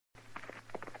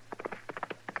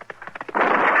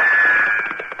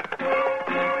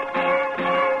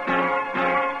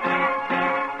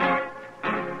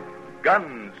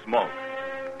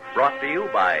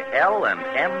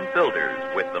M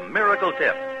filters with the miracle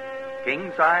tip.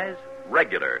 King size,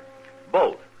 regular,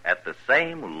 both at the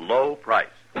same low price.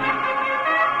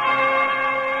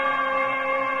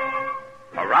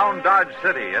 Around Dodge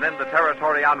City and in the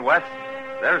territory on West,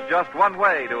 there's just one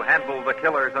way to handle the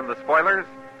killers and the spoilers,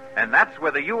 and that's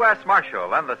with a U.S.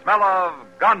 Marshal and the smell of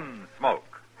gun smoke.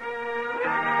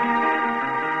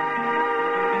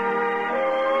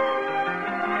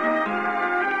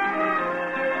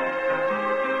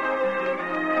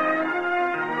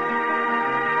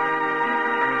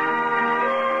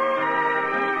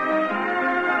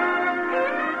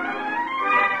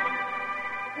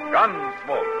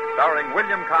 Gunsmoke, starring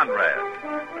William Conrad,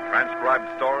 the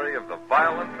transcribed story of the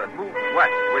violence that moved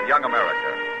west with young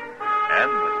America,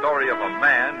 and the story of a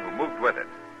man who moved with it.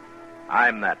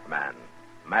 I'm that man,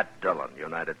 Matt Dillon,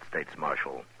 United States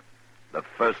Marshal. The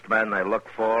first man they look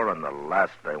for and the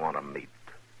last they want to meet.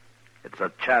 It's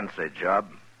a chancy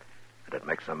job, and it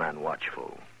makes a man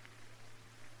watchful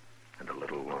and a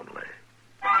little lonely.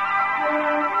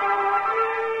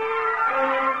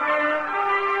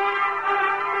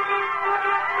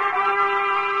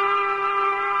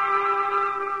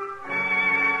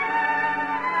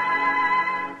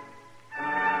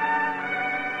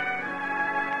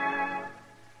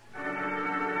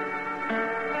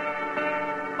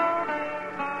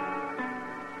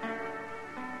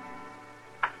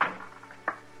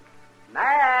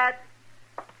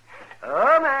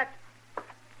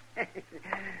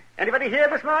 Anybody here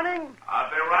this morning? I'll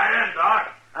be right in, Doc.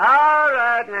 All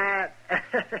right,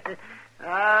 Matt.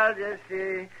 I'll just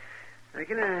see.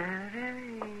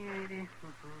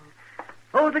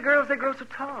 Oh, the girls, they grow so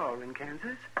tall in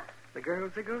Kansas. The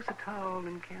girls, they grow so tall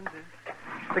in Kansas.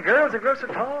 The girls, they grow so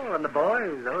tall, and the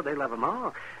boys, oh, they love them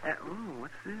all.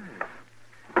 What's this?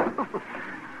 Oh,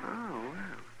 wow.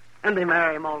 And they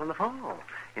marry them all in the fall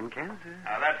in Kansas.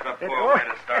 Now, that's a poor way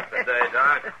to start the day,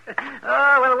 Doc.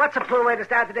 Oh, well, what's a poor way to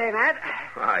start the day, Matt?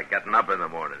 Why, getting up in the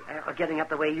morning. Getting up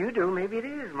the way you do, maybe it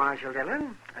is, Marshal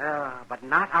Dillon. But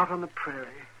not out on the prairie,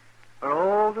 where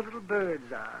all the little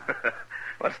birds are.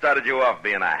 What started you off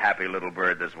being a happy little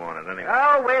bird this morning, anyway?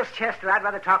 Oh, where's Chester? I'd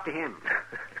rather talk to him.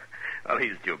 Well,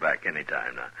 he's due back any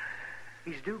time now.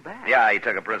 He's due back? Yeah, he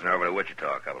took a prisoner over to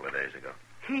Wichita a couple of days ago.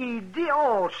 He did?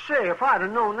 Oh, say, if I'd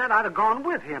have known that, I'd have gone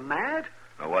with him, Matt.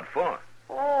 Well, what for?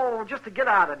 Oh, just to get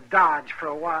out of Dodge for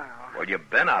a while. Well, you've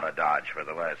been out of Dodge for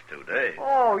the last 2 days.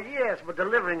 Oh, yes, but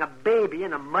delivering a baby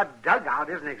in a mud dugout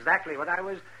isn't exactly what I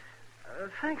was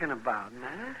thinking about,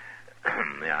 Matt.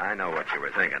 Yeah, I know what you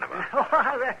were thinking about.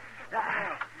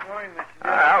 Morning, Mr.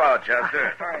 Hello,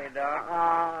 Chester. Sorry, Doc.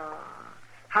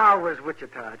 How was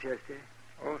Wichita, Chester?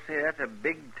 Oh, see, that's a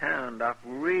big town, Doc.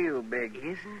 Real big.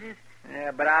 Isn't it?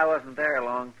 Yeah, but I wasn't there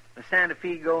long. The Santa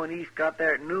Fe going east got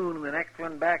there at noon, and the next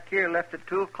one back here left at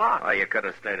 2 o'clock. Oh, you could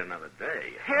have stayed another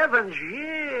day. Heavens,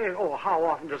 yeah. Oh, how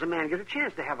often does a man get a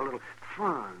chance to have a little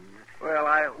fun? Well,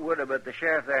 I would have, but the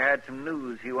sheriff there had some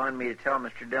news he wanted me to tell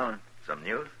Mr. Dillon. Some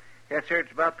news? Yes, sir,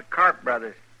 it's about the Carp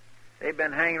brothers. They've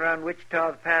been hanging around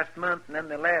Wichita the past month, and then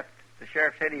they left. The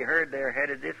sheriff said he heard they're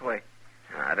headed this way.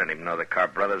 I didn't even know the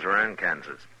Carp brothers were in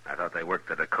Kansas. I thought they worked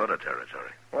the Dakota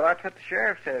territory. Well, that's what the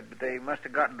sheriff said, but they must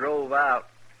have got drove out.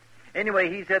 Anyway,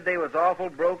 he said they was awful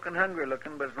broke and hungry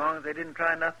looking, but as long as they didn't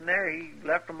try nothing there, he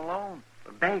left them alone.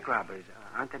 Bank robbers,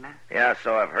 aren't they, Matt? Yeah,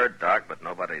 so I've heard, Doc, but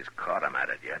nobody's caught them at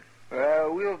it yet.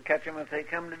 Well, we'll catch them if they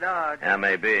come to Dodge. Yeah,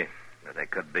 maybe. But they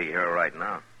could be here right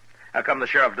now. How come the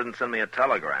sheriff didn't send me a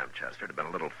telegram, Chester? It'd have been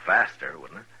a little faster,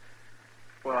 wouldn't it?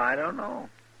 Well, I don't know.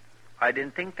 I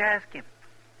didn't think to ask him.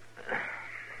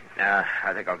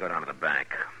 I think I'll go down to the bank.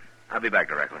 I'll be back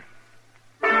directly.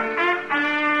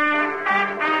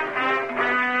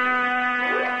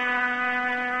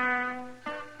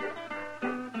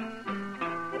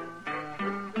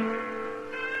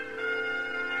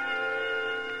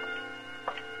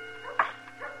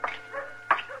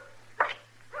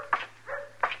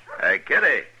 Hey,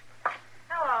 Kitty.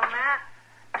 Hello,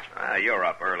 Matt. You're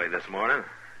up early this morning.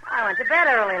 I went to bed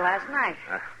early last night.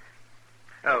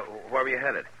 Where were you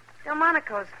headed?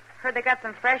 Delmonico's. Heard they got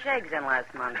some fresh eggs in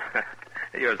last month.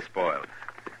 You're spoiled.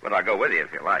 But I'll go with you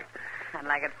if you like. I'd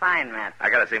like it fine, Matt. I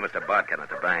got to see Mr. Bodkin at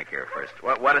the bank here first.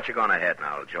 Why don't you go on ahead and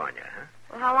I'll join you, huh?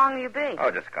 Well, how long will you be?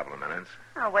 Oh, just a couple of minutes.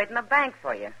 I'll wait in the bank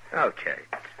for you. Okay.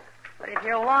 But if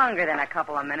you're longer than a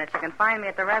couple of minutes, you can find me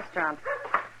at the restaurant.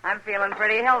 I'm feeling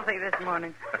pretty healthy this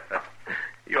morning.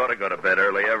 You ought to go to bed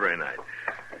early every night.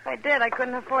 If I did, I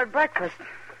couldn't afford breakfast.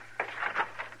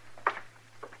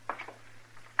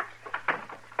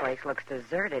 Place looks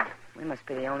deserted. We must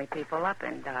be the only people up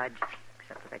in Dodge,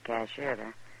 except for the cashier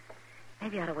there.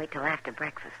 Maybe I ought to wait till after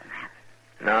breakfast and that.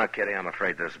 No, Kitty, I'm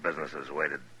afraid this business has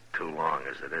waited too long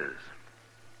as it is.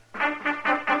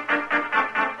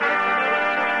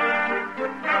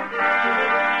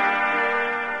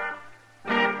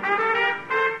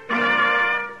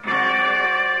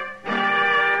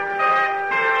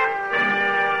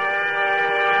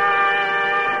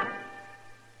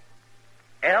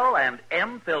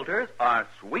 L&M filters are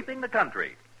sweeping the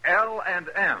country.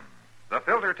 L&M, the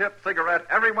filter tip cigarette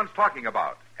everyone's talking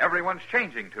about, everyone's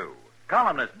changing to.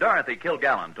 Columnist Dorothy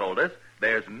Kilgallen told us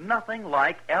there's nothing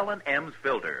like L&M's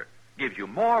filter. Gives you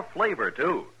more flavor,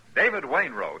 too. David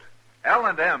Wayne wrote,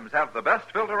 L&M's have the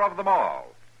best filter of them all.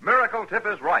 Miracle Tip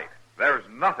is right. There's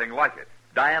nothing like it.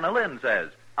 Diana Lynn says,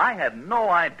 I had no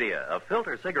idea a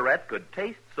filter cigarette could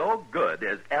taste so good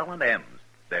as L&M's.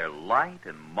 They're light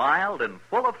and mild and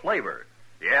full of flavor.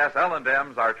 Yes,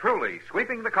 L&M's are truly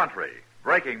sweeping the country,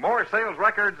 breaking more sales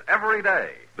records every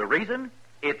day. The reason?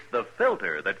 It's the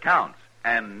filter that counts,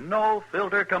 and no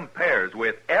filter compares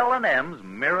with L&M's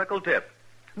Miracle Tip.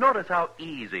 Notice how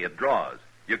easy it draws.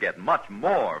 You get much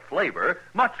more flavor,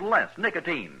 much less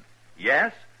nicotine.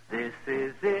 Yes, This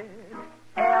is it,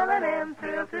 L&M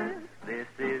filters. This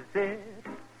is it,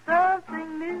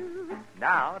 something new.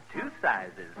 Now 2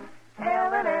 sizes.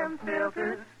 L&M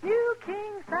filters, new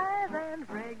king size and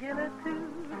regular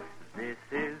too. This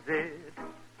is it,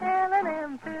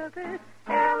 L&M filters.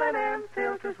 L&M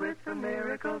filters with the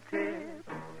Miracle Tip.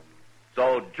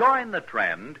 so join the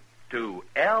trend to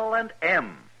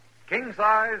L&M. King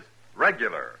size,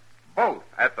 regular, both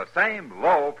at the same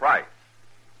low price.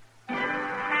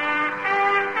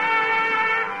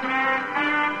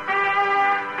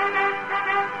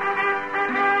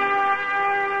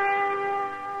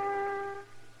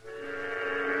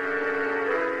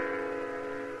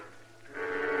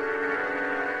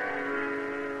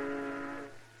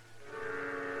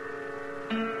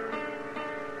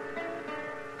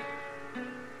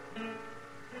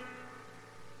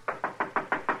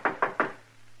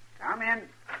 Come in.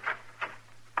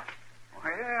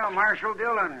 Well, Marshal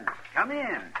Dillon, come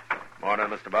in. Morning,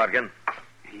 Mr. Bodkin.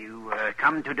 You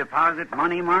come to deposit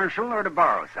money, Marshal, or to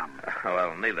borrow some?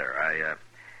 Well, neither.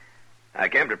 I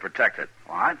came to protect it.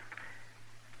 What?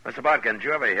 Mr. Bodkin, did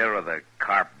you ever hear of the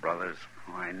Karp brothers?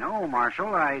 Why, no,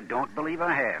 Marshal. I don't believe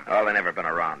I have. Oh, they never been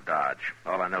around Dodge.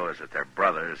 All I know is that they're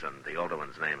brothers, and the older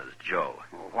one's name is Joe.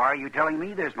 Well, why are you telling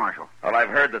me this, Marshal? Well, I've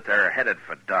heard that they're headed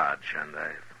for Dodge, and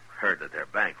I've heard that they're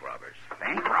bank robbers.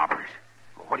 Bank robbers?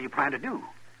 Well, what do you plan to do?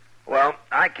 Well,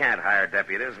 I can't hire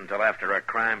deputies until after a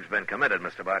crime's been committed,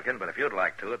 Mr. Bodkin, but if you'd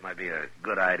like to, it might be a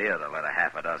good idea to let a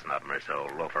half a dozen of them or so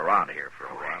loaf around here for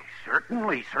a while.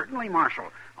 Certainly,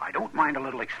 Marshal. I don't mind a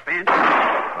little expense.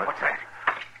 What's that?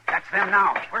 That's them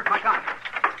now. Where's my gun?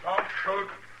 Don't shoot,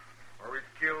 or we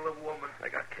kill the woman. I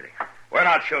got Kitty. We're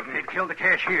not shooting. They'd killed the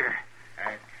cashier.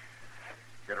 Hank,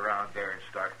 get around there and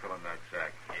start filling that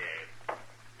sack. Yeah.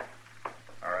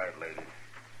 All right, lady.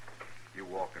 You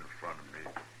walk in front of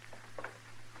me.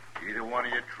 Either one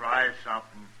of you tries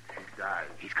something, she dies.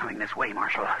 He's coming this way,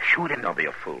 Marshal. Shoot him. Don't be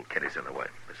a fool. Kitty's in the way.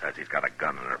 Besides, he's got a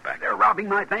gun in her back. They're robbing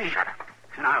my bank. Shut up.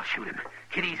 And I'll shoot him.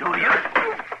 Kitty's on you.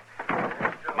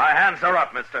 My hands are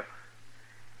up, mister.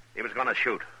 He was going to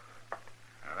shoot.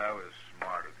 Now, that was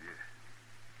smart of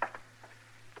you.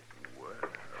 Well,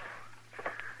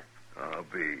 I'll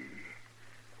be.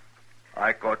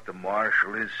 I caught the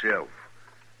marshal himself.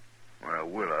 Well, I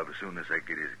will have as soon as I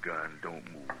get his gun.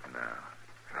 Don't move now.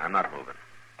 I'm not moving.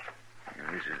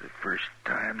 This is the first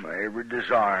time I ever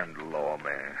disarmed a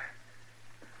lawman.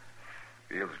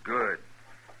 Feels good.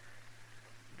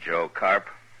 Joe Karp.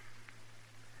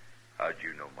 How'd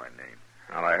you know my name?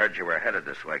 Well, I heard you were headed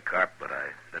this way, Karp, but I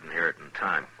didn't hear it in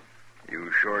time.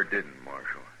 You sure didn't,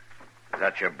 Marshal. Is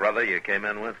that your brother you came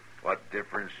in with? What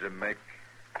difference does it make?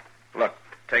 Look,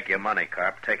 take your money,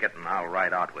 Karp. Take it, and I'll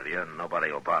ride out with you, and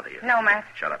nobody will bother you. No, Matt.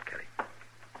 Shut up, Kitty.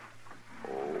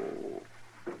 Oh,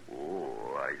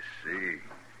 I see.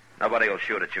 Nobody will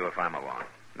shoot at you if I'm along.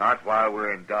 Not while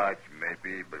we're in Dodge,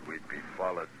 maybe, but we'd be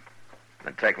followed.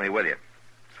 Then take me with you,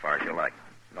 as far as you like.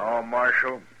 No,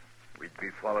 Marshal. We'd be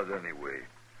followed anyway.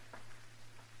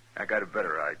 I got a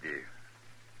better idea.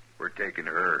 We're taking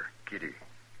her, Kitty.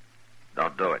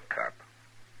 Don't do it, Karp.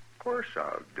 Of course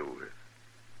I'll do it.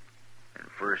 And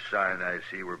first sign I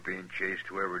see we're being chased,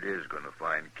 whoever it is going to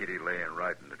find Kitty laying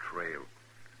right in the trail,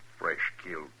 fresh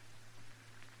killed.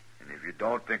 And if you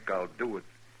don't think I'll do it,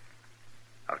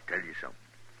 I'll tell you something.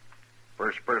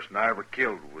 First person I ever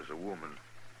killed was a woman.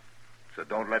 So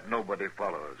don't let nobody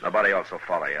follow us. Nobody else will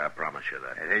follow you, I promise you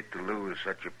that. I'd hate to lose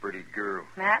such a pretty girl.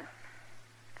 Matt,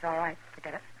 it's all right.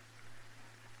 Forget it.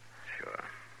 Sure.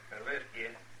 Whiskey.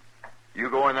 You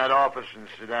go in that office and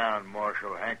sit down,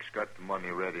 Marshal. Hank's got the money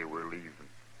ready. We're leaving.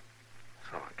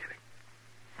 So long, Kitty.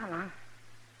 So long.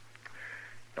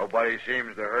 Nobody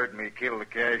seems to heard me kill the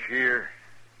cashier.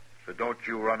 So don't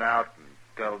you run out and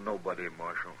tell nobody,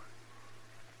 Marshal.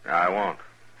 No, I won't.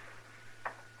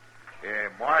 Yeah,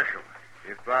 Marshal,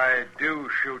 if I do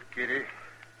shoot Kitty,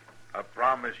 I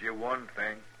promise you one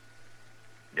thing.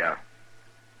 Yeah.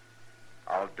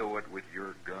 I'll do it with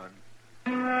your gun.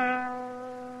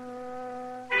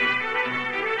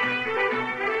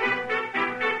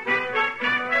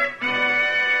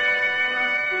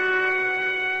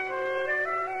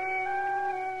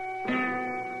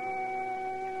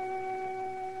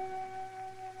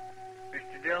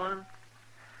 Mr. Dillon,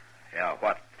 Yeah,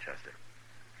 what, Chester?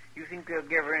 you think they'll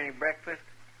give her any breakfast?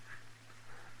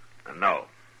 No.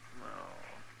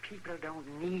 People don't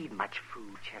need much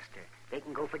food, Chester. They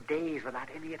can go for days without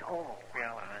any at all.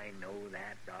 Well, I know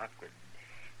that, Doc, but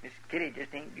Miss Kitty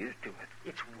just ain't used to it.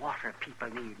 It's water people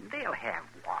need. They'll have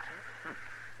water.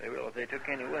 They will if they took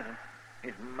any with them.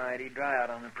 It's mighty dry out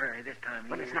on the prairie this time of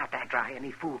But year. it's not that dry.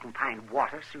 Any fool can find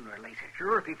water sooner or later.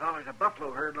 Sure, if he follows a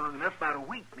buffalo herd long enough, about a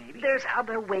week, maybe. There's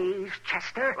other ways,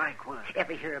 Chester. Like what?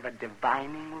 Ever hear of a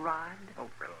divining rod? Oh,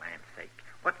 for land's sake.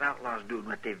 What's outlaws doing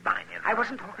with divining? I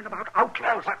wasn't talking about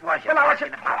outlaws. Well, what was you Well, I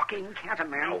wasn't talking about? talking. Can't a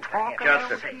man Oh, talk for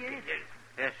Chester. about it?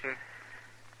 Yes, sir.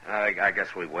 I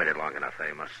guess we waited long enough.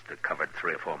 They must have covered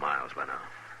 3 or 4 miles by now.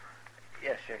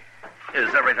 Yes, sir.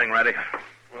 Is everything ready?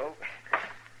 Well,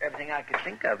 everything I could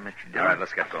think of, Mr. All Dillon. right,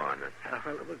 let's get going.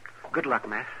 Well, good luck,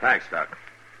 Matt. Thanks, Doc.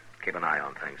 Keep an eye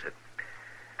on things. It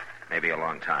may be a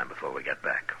long time before we get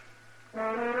back.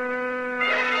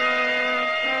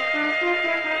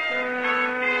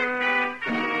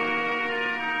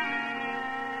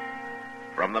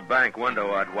 From the bank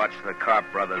window, I'd watched the Carp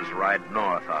brothers ride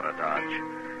north out of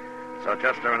Dodge. So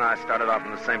Chester and I started off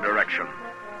in the same direction.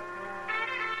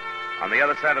 On the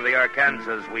other side of the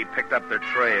Arkansas, we picked up their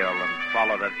trail and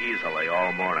followed it easily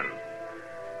all morning.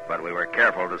 But we were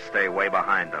careful to stay way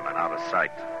behind them and out of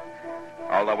sight.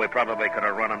 Although we probably could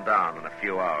have run them down in a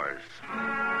few hours.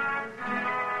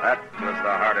 That was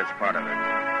the hardest part of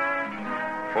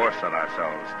it. Forcing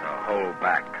ourselves to hold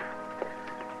back.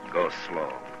 Go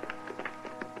slow.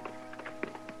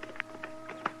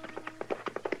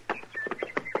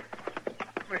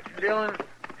 Mr. Dillon,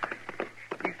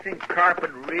 you think Carp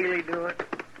would really do it?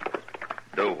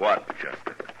 Do what,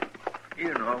 Chester?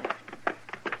 You know.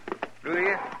 Do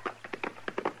you?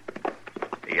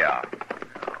 Yeah.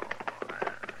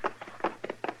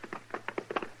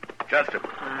 Chester,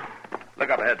 look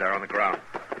up ahead there on the ground.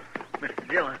 Mr.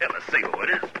 Dillon. Yeah, let's see who it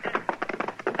is.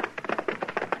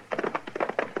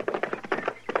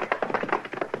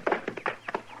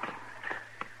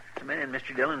 It's a man,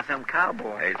 Mr. Dillon, some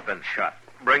cowboy. He's been shot.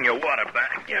 Bring your water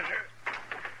back. Yes, sir.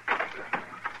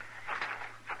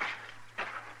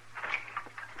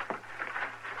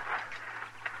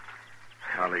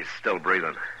 Well, he's still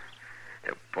breathing.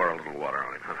 Yeah, pour a little water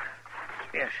on him, huh?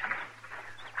 Yes.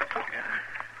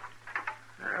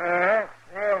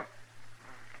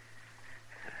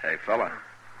 Hey, fella.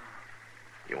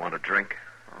 You want a drink?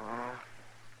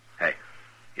 Hey,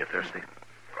 you thirsty?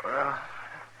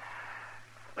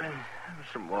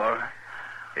 Some water.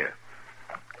 Here.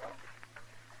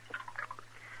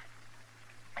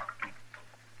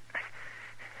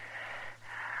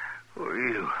 Who are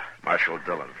you? Marshal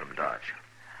Dillon from Dodge.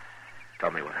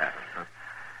 Tell me what happened, huh?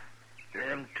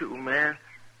 Them 2 men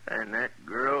and that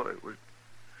girl, it was...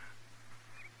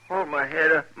 Hold my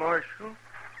head up, Marshal.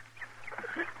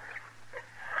 Is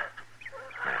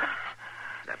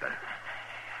that better?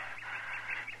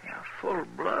 Yeah, full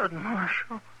of blood,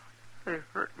 Marshal. They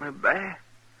hurt me bad.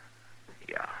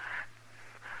 Yeah.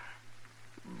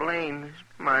 Blaine is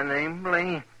my name,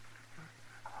 Blaine.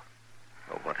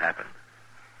 Well, what happened?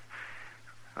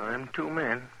 Well, them 2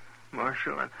 men,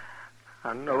 Marshal, and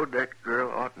I knowed that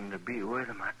girl oughtn't to be with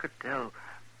him. I could tell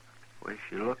the way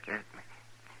she looked at me.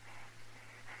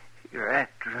 You're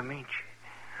after him, ain't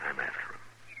you? I'm after him.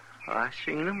 Well, I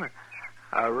seen him, and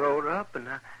I rode up, and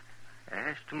I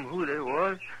asked them who they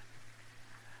was.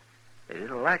 They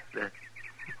didn't like that,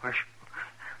 Marshal.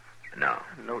 No.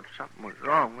 I knowed something was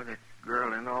wrong with that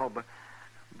girl and all, but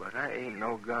I ain't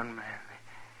no gunman.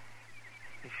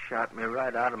 They shot me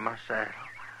right out of my saddle.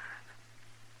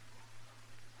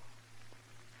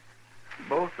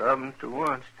 Both of them to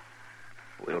once.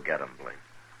 We'll get him, Blaine.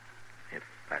 If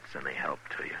that's any help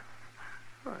to you.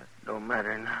 Well, it don't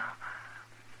matter now.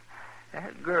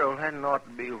 That girl hadn't ought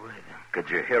to be with him. Could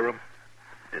you hear him?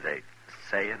 Did they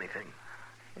say anything?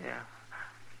 Yeah.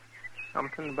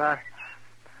 Something about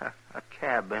a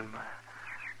cabin, but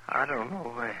I don't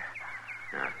know where.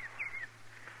 Yeah.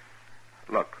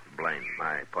 Look, Blaine,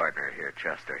 my partner here,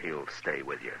 Chester, he'll stay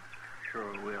with you.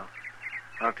 Sure will.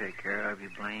 I'll take care of you,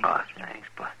 Blaine. Oh, thanks,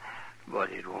 but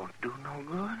it won't do no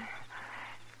good.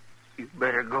 You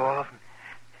better go off and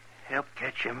help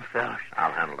catch them fellas.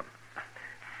 I'll handle them.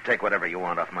 Take whatever you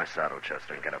want off my saddle,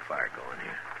 Chester, and get a fire going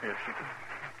here. Yes,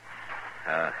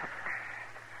 sir.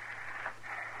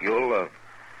 You'll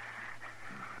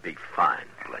be fine,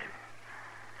 Blaine.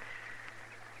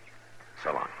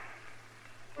 So long.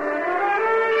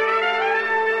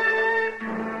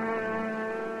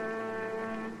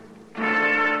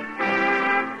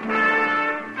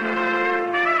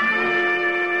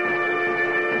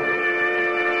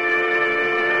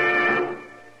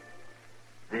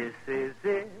 This is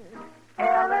it,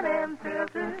 L&M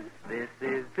filters. This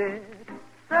is it,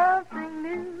 something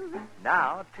new.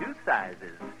 Now 2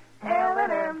 sizes,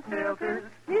 L&M filters,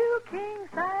 new king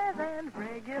size and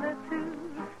regular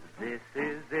too. This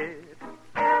is it,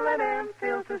 L&M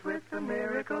filters with the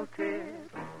miracle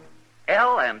tip.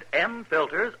 L&M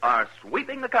filters are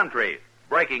sweeping the country,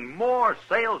 breaking more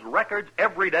sales records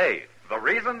every day. The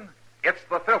reason? It's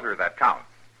the filter that counts.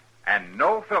 And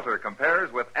no filter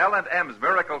compares with L&M's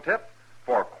Miracle Tip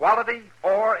for quality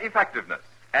or effectiveness.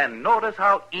 And notice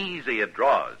how easy it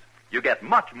draws. You get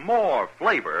much more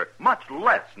flavor, much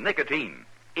less nicotine.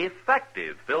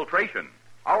 Effective filtration.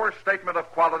 Our statement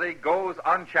of quality goes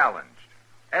unchallenged.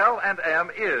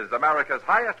 L&M is America's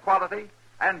highest quality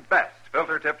and best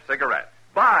filter tip cigarette.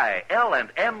 Buy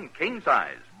L&M king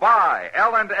size. Buy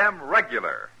L&M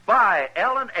regular. Buy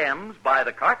L&M's by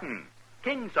the carton.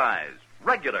 King size,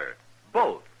 regular,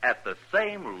 both at the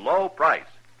same low price.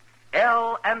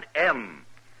 L&M,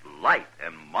 light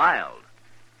and mild.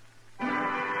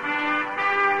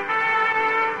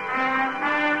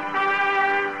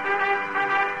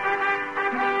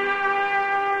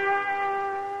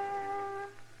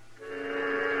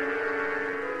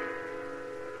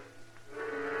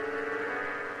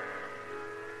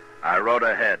 I rode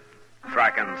ahead,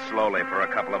 tracking slowly for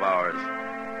a couple of hours.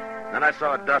 Then I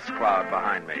saw a dust cloud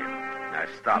behind me. I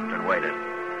stopped and waited.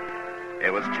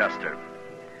 It was Chester.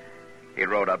 He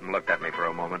rode up and looked at me for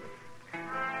a moment.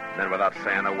 Then, without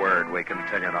saying a word, we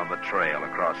continued on the trail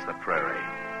across the prairie.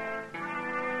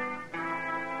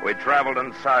 We traveled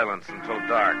in silence until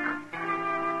dark.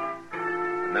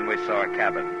 And then we saw a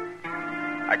cabin.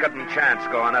 I couldn't chance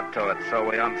going up to it, so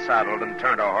we unsaddled and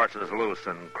turned our horses loose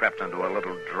and crept into a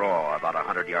little draw about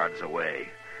 100 yards away.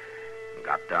 And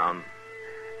got down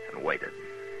and waited.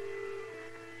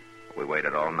 We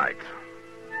waited all night.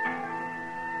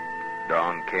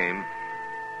 Dawn came,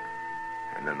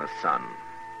 and then the sun,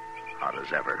 hot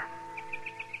as ever.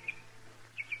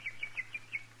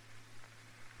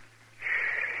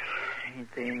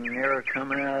 Ain't they never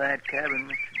coming out of that cabin,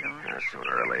 Mr. Dillon?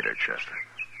 Sooner or later, Chester.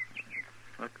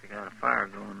 Look, they got a fire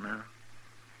going now.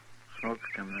 Smoke's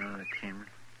coming out of the chimney.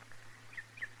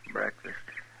 Breakfast.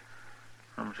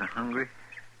 I'm so hungry.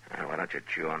 Why don't you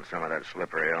chew on some of that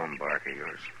slippery elm bark of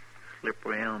yours?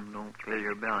 Slippery elm don't fill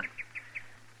your belly.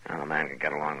 Well, a man can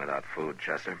get along without food,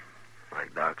 Chester.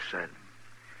 Like Doc said.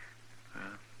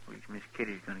 Well, Miss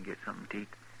Kitty's going to get something to eat.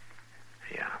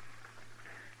 Yeah.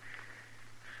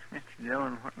 Mr.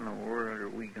 Dillon, what in the world are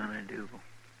we going to do?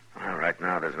 Well, right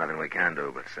now there's nothing we can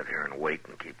do but sit here and wait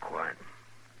and keep quiet.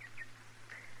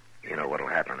 You know what'll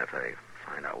happen if they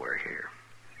find out we're here.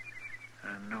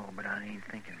 I know, but I ain't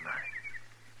thinking about it.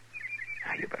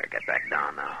 Now, you better get back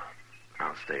down now.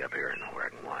 I'll stay up here and where I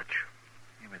can watch.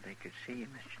 Yeah, but they could see you,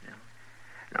 Mr. Dillon.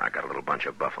 Now, I got a little bunch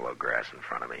of buffalo grass in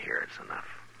front of me here. It's enough.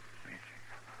 Yes,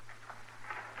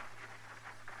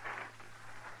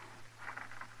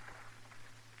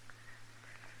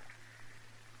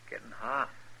 sir. Getting hot.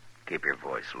 Keep your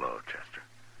voice low, Chester.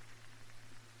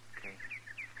 Okay.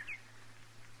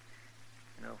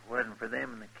 You know, if it wasn't for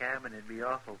them in the cabin, it'd be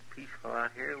awful peaceful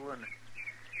out here, wouldn't it?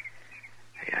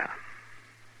 Yeah.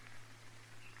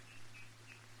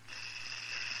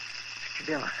 Mr.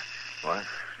 Dillon, What?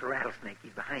 the rattlesnake,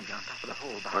 he's behind you on top of the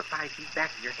hole, about 5 feet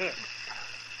back of your head.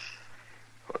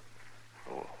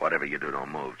 Whatever you do,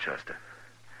 don't move, Chester.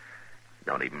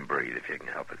 Don't even breathe if you can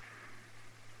help it.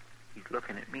 He's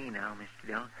looking at me now, Mr.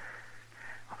 Dillon.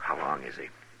 How long is he?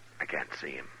 I can't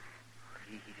see him.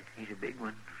 He's a big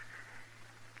one.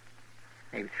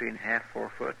 Maybe 3.5,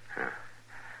 4 foot. Huh.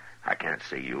 I can't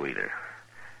see you either.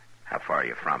 How far are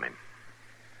you from him?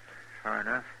 Far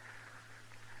enough.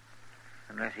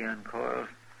 Unless he uncoils,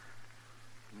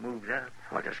 moves up.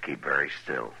 Well, just keep very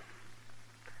still.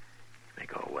 They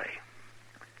go away.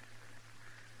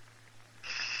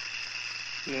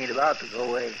 He ain't about to go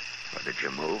away. Or did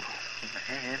you move? In my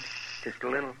hand, just a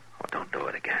little. Oh, don't do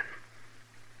it again.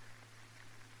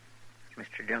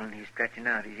 Mr. Dillon, he's stretching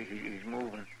out. He's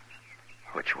moving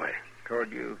Which way?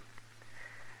 toward you.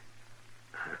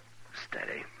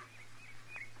 Steady.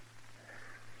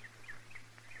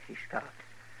 He stopped.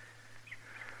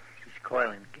 He's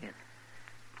coiling again.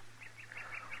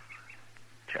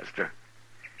 Chester,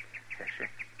 Yes, sir.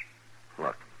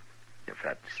 look. If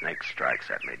that snake strikes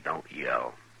at me, don't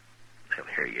yell. He'll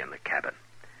hear you in the cabin.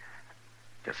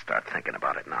 Just start thinking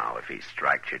about it now. If he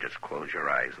strikes you, just close your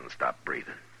eyes and stop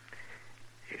breathing.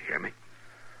 You hear me?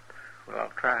 Well, I'll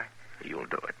try. You'll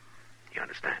do it. You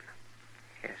understand?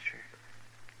 Yes, sir.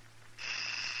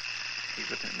 He's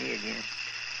looking at me again.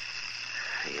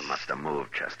 You must have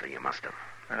moved, Chester. You must have.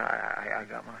 Well, I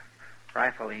got my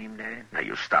rifle aimed at him. Now,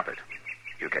 you stop it.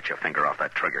 You get your finger off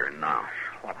that trigger, and now.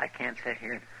 Well, I can't sit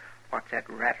here and watch that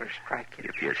rattler strike you.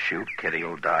 If you shoot, Kitty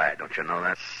will die. Don't you know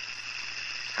that?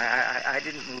 I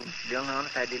didn't move, Mr. Dillon.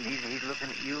 Honest, I didn't. He's looking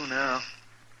at you now.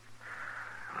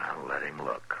 Well, let him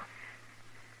look.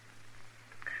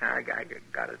 I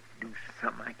got to do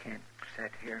something. I can't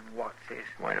sit here and watch this.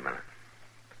 Wait a minute.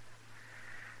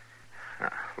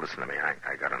 Now, listen to me.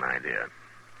 I got an idea.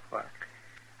 What?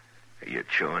 Are you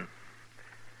chewing?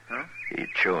 Huh? Are you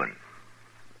chewing?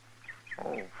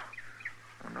 Oh,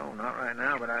 no, not right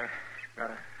now, but I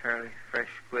got a fairly fresh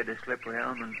squid of slippery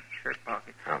elm in the shirt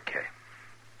pocket. Okay.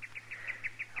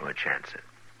 We'll chance it.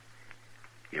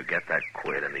 You get that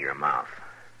quid into your mouth,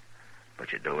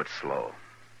 but you do it slow.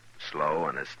 Slow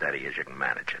and as steady as you can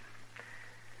manage it.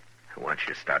 And once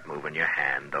you start moving your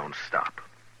hand, don't stop.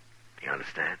 You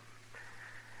understand?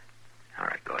 All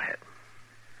right, go ahead.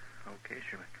 Okay,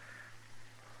 sure.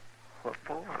 What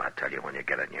for? Well, I'll tell you when you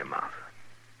get it in your mouth.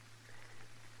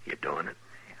 You doing it?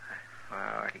 Yeah,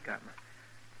 I already got my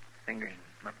finger in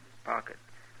my pocket.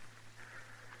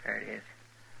 There it is.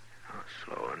 Oh,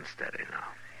 slow and steady now.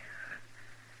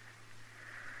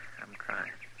 I'm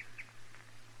trying.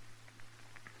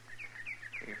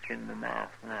 It's in the mouth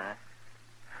now.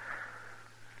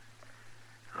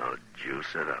 Oh,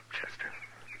 juice it up, Chester.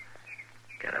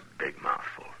 Get a big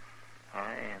mouthful.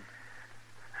 I am.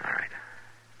 All right.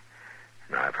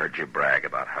 Now, I've heard you brag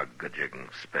about how good you can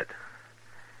spit.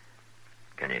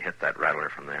 Can you hit that rattler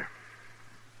from there?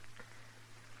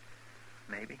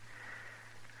 Maybe.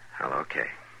 Well, okay.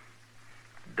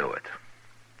 Do it.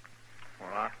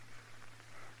 Well,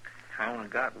 I only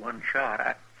got one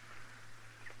shot.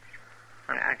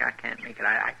 I can't make it.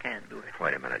 I can't do it.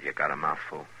 Wait a minute. You got a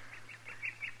mouthful?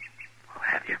 Well,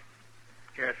 have you?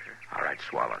 Yes, sir. All right,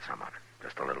 swallow some of it.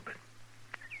 Just a little bit.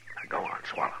 Now, go on,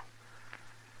 swallow.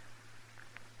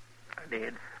 I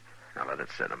did. Now, let it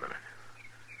sit a minute.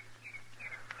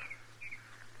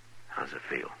 How's it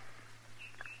feel?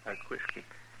 Like whiskey.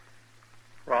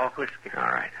 Raw whiskey. All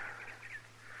right.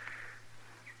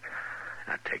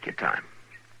 Now, take your time.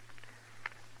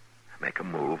 Make a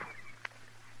move.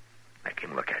 Make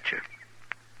him look at you.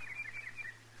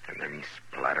 And then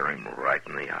splatter him right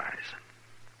in the eyes.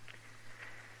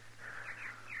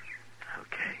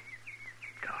 Okay.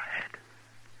 Go ahead.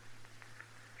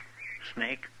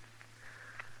 Snake.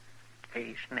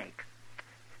 Hey, snake.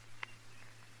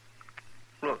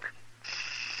 Look.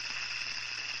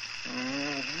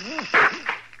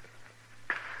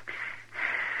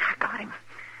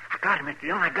 I got him, Mr.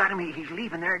 Dillon. I got him. He's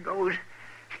leaving. There it goes.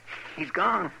 He's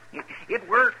gone. It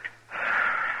worked.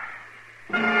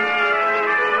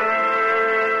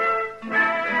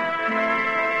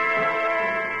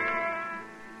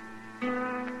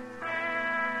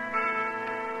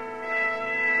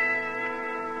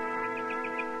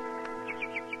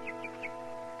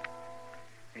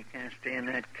 They can't stay in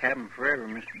that cabin forever,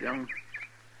 Mr. Dillon.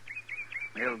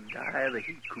 They'll die of the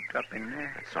heat cooped up in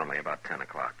there. It's only about 10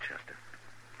 o'clock, Chester.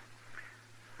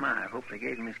 My, I hope they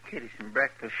gave Miss Kitty some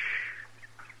breakfast.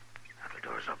 Now, the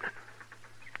door's opening.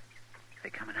 They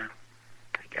coming out?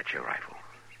 Get your rifle.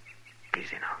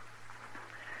 Easy now.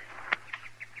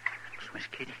 It's Miss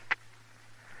Kitty.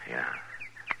 Yeah.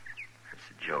 That's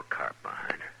Joe Carp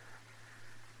behind her.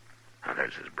 Now,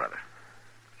 there's his brother.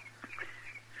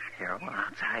 They're all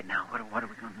outside now. What are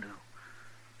we going to do?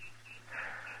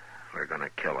 We're going to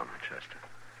kill him, Chester.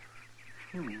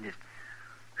 You mean just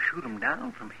shoot him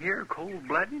down from here,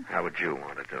 cold-blooded? How would you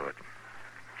want to do it?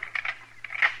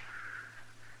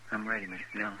 I'm ready, Mr.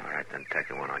 Dillon. All right, then take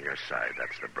the one on your side.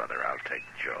 That's the brother. I'll take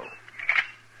Joe.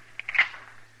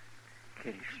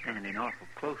 Kitty's standing awful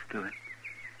close to it.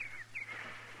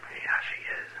 Yeah, she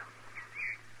is.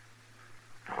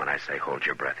 Now, when I say hold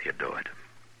your breath, you do it.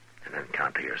 And then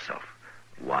count to yourself.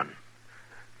 1,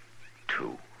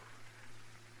 2,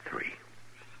 3.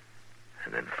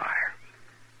 And then fire.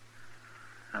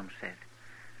 I'm set.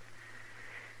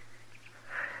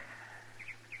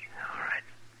 All right.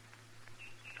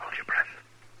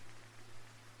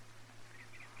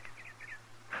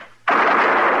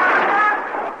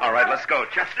 go,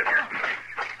 Chester.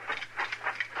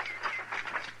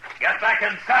 Get back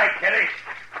inside, Kitty.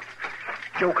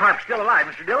 Joe Carp's still alive,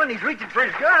 Mr. Dillon. He's reaching for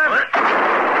his gun. What?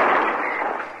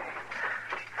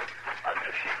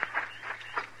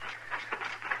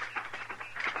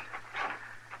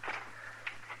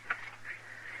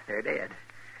 They're dead.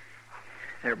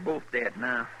 They're both dead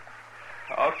now.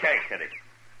 Okay, Kitty.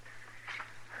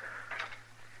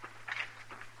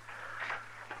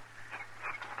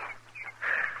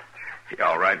 You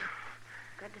all right?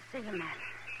 Good to see you, Matt.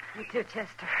 You too,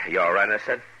 Chester. You all right, I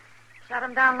said? Shot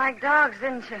 'em down like dogs,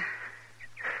 didn't you?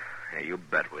 Yeah, you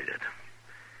bet we did.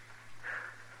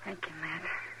 Thank you, Matt.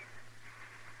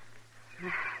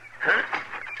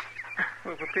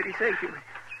 Well, for pity's sake,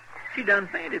 she done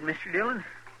fainted, Mr. Dillon.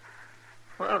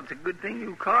 Well, it's a good thing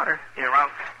you caught her. Here,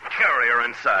 I'll carry her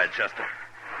inside, Chester.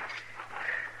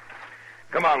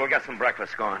 Come on, we'll get some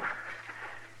breakfast going.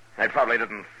 They probably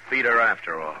didn't feed her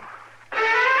after all.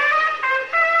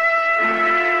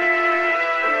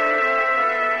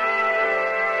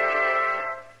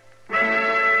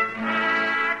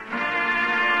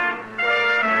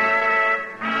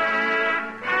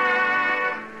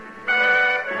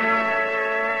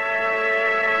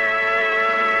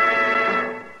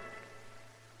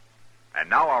 And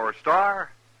now our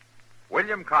star,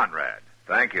 William Conrad.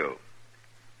 Thank you.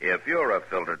 If you're a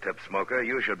filter tip smoker,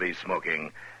 you should be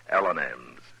smoking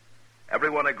L&M's.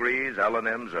 Everyone agrees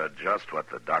L&M's are just what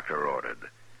the doctor ordered.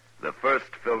 The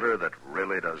first filter that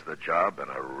really does the job and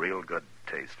a real good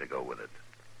taste to go with it.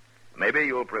 Maybe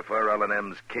you'll prefer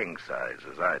L&M's king size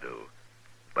as I do.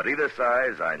 But either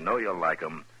size, I know you'll like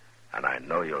them, and I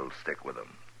know you'll stick with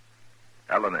them.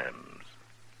 L&M's.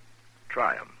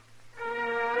 Try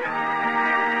them.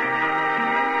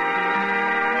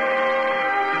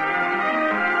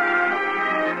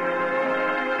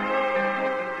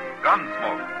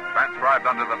 Gunsmoke, transcribed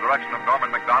under the direction of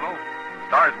Norman MacDonald,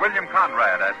 stars William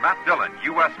Conrad as Matt Dillon,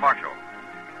 U.S. Marshal.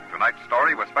 Tonight's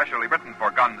story was specially written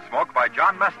for Gunsmoke by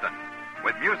John Meston,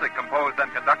 with music composed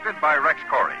and conducted by Rex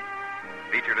Corey.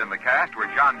 Featured in the cast were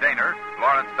John Daner,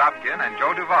 Lawrence Dobkin, and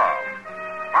Joe Duvall.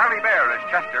 Marley Bear as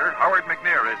Chester, Howard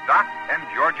McNear as Doc, and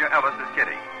Georgia Ellis as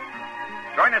Kitty.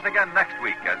 Join us again next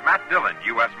week as Matt Dillon,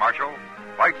 U.S. Marshal,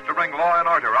 fights to bring law and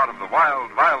order out of the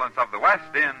wild violence of the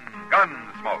West in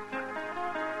Gunsmoke.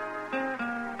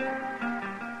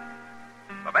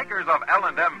 The makers of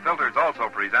L&M filters also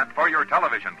present for your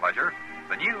television pleasure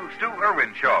the new Stu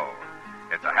Irwin Show.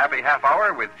 It's a happy half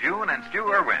hour with June and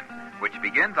Stu Irwin, which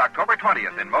begins October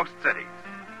 20th in most cities.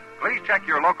 Please check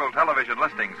your local television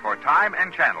listings for time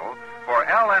and channel for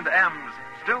L&M's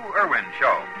Stu Irwin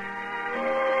Show.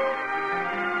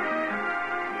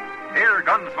 Hear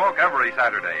Gunsmoke every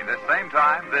Saturday, this same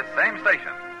time, this same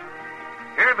station.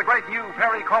 Hear the great new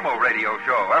Perry Como radio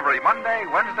show every Monday,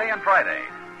 Wednesday, and Friday,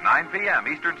 9 p.m.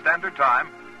 Eastern Standard Time,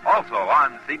 also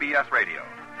on CBS Radio.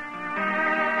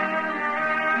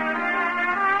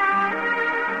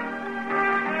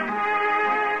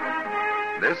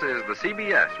 This is the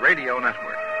CBS Radio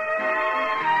Network.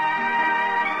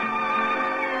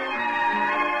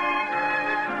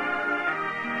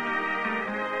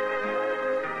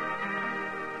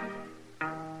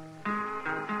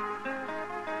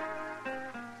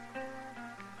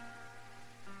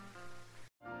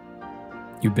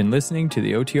 You've been listening to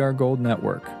the OTR Gold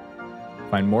Network.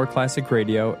 Find more classic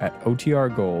radio at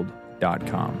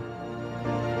otrgold.com.